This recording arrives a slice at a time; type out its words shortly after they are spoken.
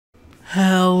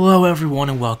Hello everyone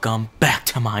and welcome back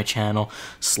to my channel.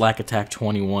 slackattack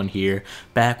 21 here,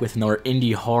 back with another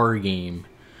indie horror game.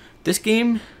 This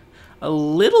game, a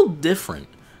little different.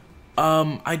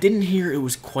 I didn't hear it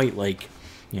was quite like,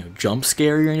 jump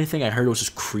scary or anything. I heard it was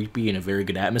just creepy and a very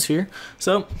good atmosphere.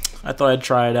 So, I thought I'd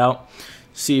try it out,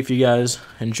 see if you guys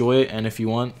enjoy it, and if you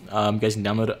want, you guys can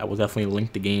download it. I will definitely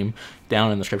link the game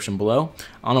down in the description below.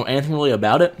 I don't know anything really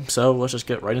about it, so let's just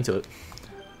get right into it.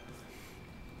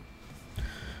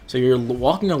 So you're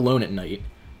walking alone at night,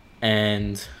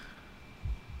 and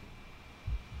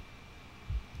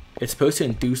it's supposed to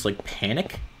induce, like,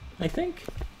 panic, I think?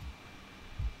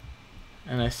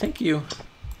 And I think you...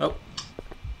 Oh.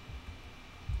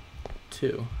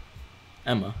 2.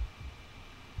 Emma.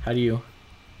 How do you...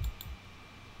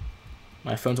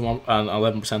 My phone's on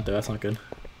 11% though, that's not good.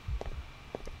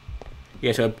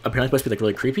 Yeah, so apparently it's supposed to be, like,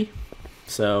 really creepy.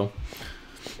 So,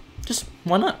 just,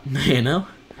 why not, you know?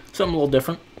 Something a little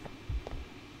different.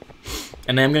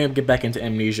 And then I'm going to get back into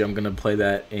Amnesia. I'm going to play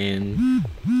that in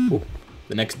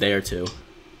the next day or two.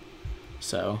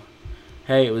 So,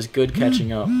 hey, it was good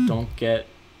catching up. Don't get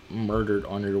murdered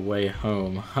on your way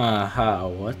home. Ha ha,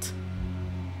 what?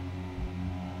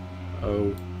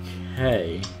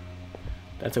 Okay.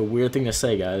 That's a weird thing to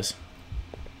say, guys.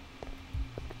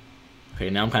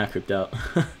 Okay, now I'm kind of creeped out.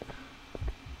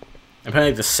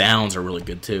 Apparently the sounds are really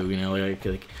good too,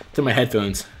 like through my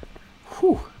headphones.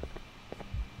 Whew.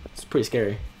 It's pretty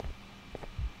scary.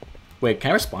 Wait,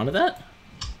 can I respond to that?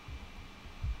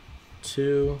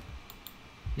 2.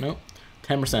 Nope.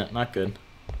 10%. Not good.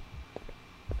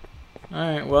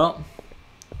 Alright, well.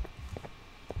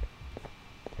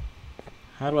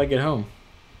 How do I get home?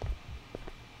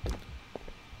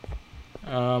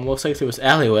 Looks like through this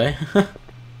alleyway.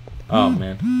 Oh,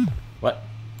 man. What?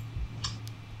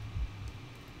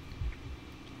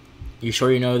 You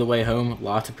sure you know the way home?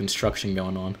 Lots of construction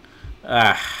going on.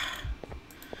 Ah.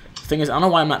 The thing is, I don't know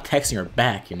why I'm not texting her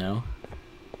back,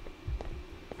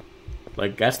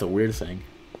 Like, that's the weird thing.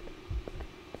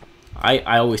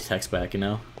 I always text back,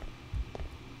 I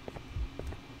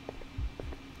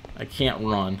can't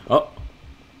run. Oh.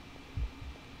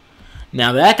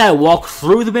 Now, did that guy walk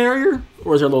through the barrier?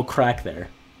 Or is there a little crack there?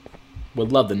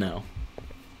 Would love to know.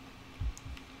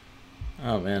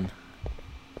 Oh, man.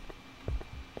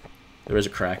 There is a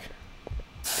crack.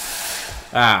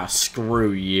 Ah,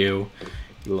 screw you.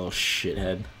 You little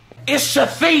shithead. It's a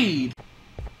feed!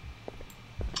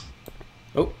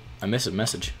 Oh, I missed a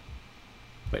message.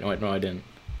 Wait, no, I didn't.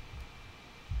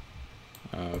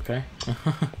 Okay.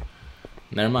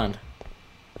 Never mind.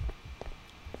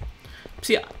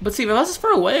 But see, if I was this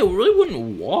far away, I really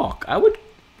wouldn't walk.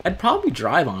 I'd probably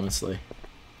drive, honestly.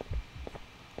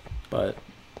 But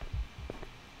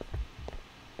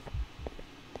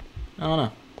I don't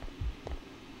know.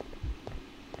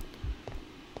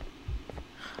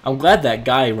 I'm glad that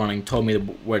guy running told me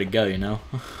where to go,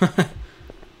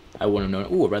 I wouldn't have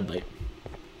known. Ooh, a red light.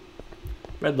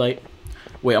 Red light.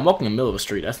 Wait, I'm walking in the middle of a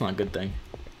street. That's not a good thing.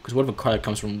 Because what if a car that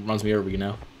comes from runs me over, I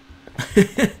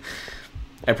probably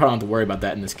don't have to worry about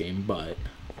that in this game, but...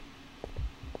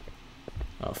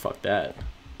 Oh, fuck that.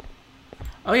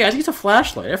 Oh, yeah, I think it's a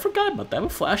flashlight. I forgot about that. I have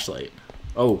a flashlight.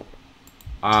 Oh.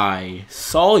 I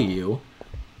saw you,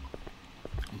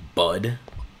 bud.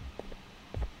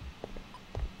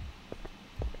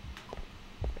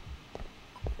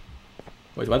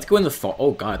 Wait, let's go in the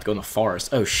oh god, let's go in the forest.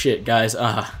 Oh shit, guys.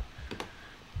 I'm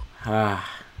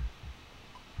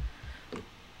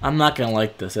not gonna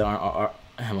like this, am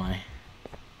I?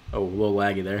 Oh, a little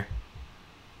laggy there.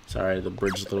 Sorry, the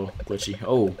bridge is a little glitchy.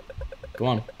 Oh, come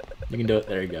on. You can do it.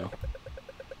 There you go.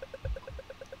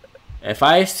 If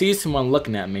I see someone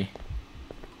looking at me,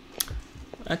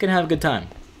 I can have a good time.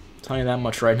 I'm telling you that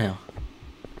much right now.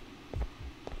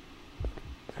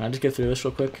 Can I just get through this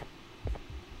real quick?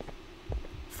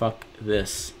 Fuck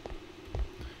this.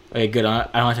 Okay, good. I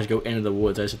don't have to go into the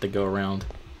woods. I just have to go around.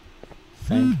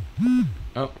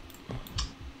 Oh.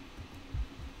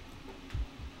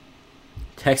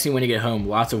 Text me when you get home.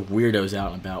 Lots of weirdos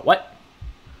out and about. What?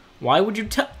 Why would you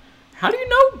tell? How do you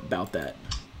know about that?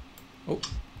 Oh.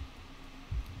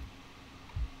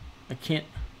 I can't.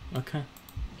 Okay.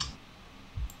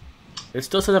 It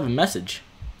still says I have a message.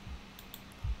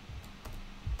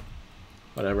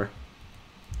 Whatever.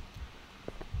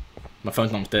 My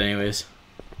phone's not dead anyways.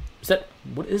 Is that...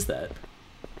 What is that?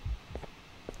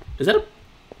 Is that a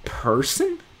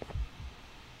person?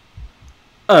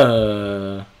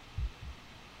 Now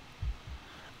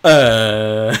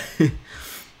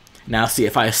see,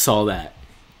 if I saw that,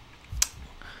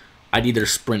 I'd either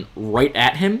sprint right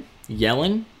at him,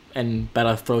 yelling, and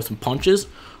better throw some punches,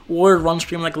 or run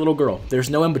screaming like a little girl. There's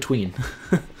no in between.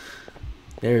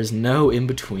 There's no in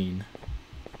between.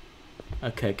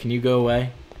 Okay, can you go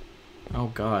away? Oh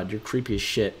god, you're creepy as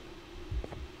shit.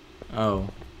 Oh,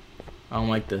 I don't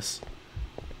like this.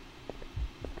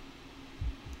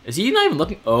 Is he not even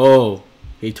looking? Oh,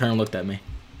 he turned and looked at me.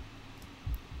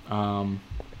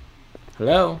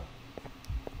 Hello?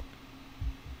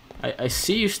 I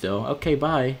see you still. Okay,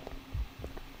 bye.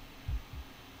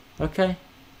 Okay.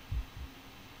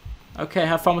 Okay,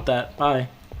 have fun with that. Bye.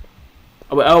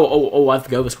 Oh, wait, oh, I have to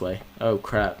go this way. Oh,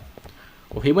 crap.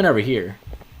 Well, he went over here.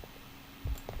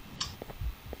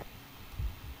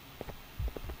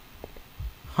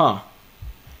 Huh.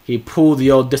 He pulled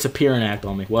the old disappearing act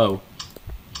on me. Whoa.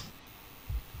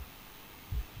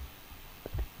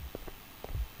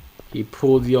 He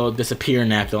pulled the old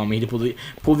disappearing act on me. He pulled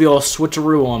the old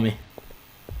switcheroo on me.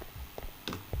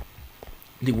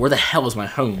 Dude, where the hell is my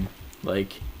home?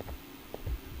 Like,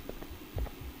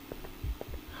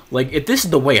 if this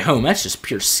is the way home, that's just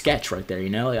pure sketch right there, you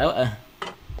know? Like,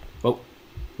 oh,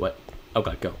 what? Oh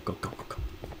god, go.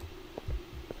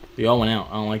 They all went out.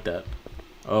 I don't like that.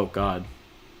 Oh god.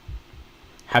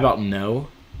 How about no?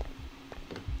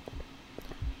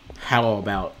 How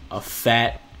about a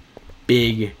fat,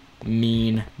 big,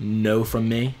 mean no from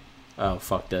me? Oh,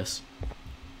 fuck this.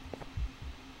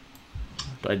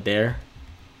 Do I dare?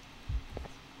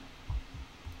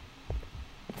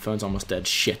 My phone's almost dead.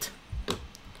 Shit.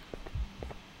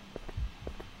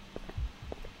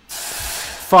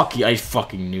 Fuck you. I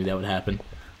fucking knew that would happen.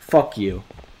 Fuck you.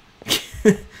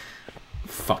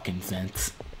 Fucking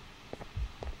sense.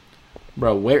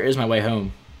 Bro, where is my way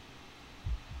home?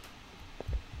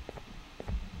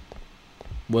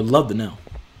 Would love to know.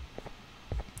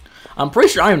 I'm pretty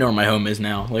sure I don't know where my home is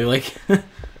now. Like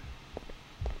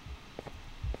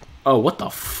oh, what the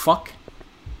fuck?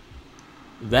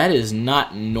 That is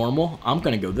not normal. I'm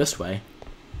gonna go this way.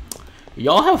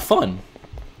 Y'all have fun.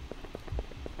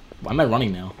 Why am I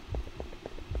running now?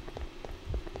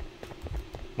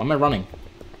 Why am I running?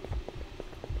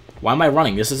 Why am I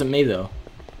running? This isn't me, though.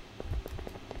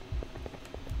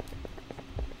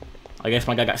 I guess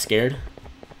my guy got scared.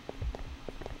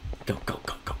 Go. Go.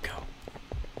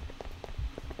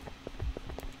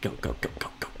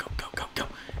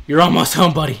 You're almost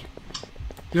home, buddy.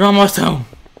 You're almost home.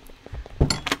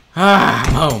 Ah,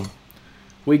 I'm home.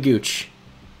 We gooch.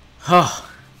 Oh.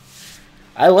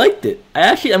 I liked it.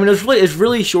 I mean, it's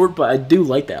really short, but I do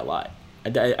like that a lot. I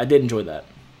did enjoy that.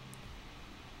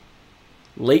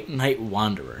 Late Night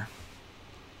Wanderer.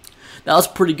 That was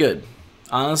pretty good.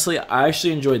 Honestly, I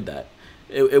actually enjoyed that.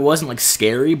 It wasn't like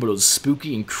scary, but it was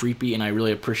spooky and creepy, and I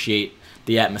really appreciate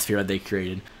the atmosphere that they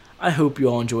created. I hope you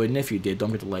all enjoyed, and if you did,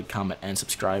 don't forget to like, comment, and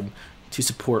subscribe to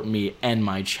support me and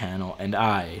my channel, and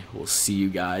I will see you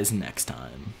guys next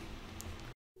time.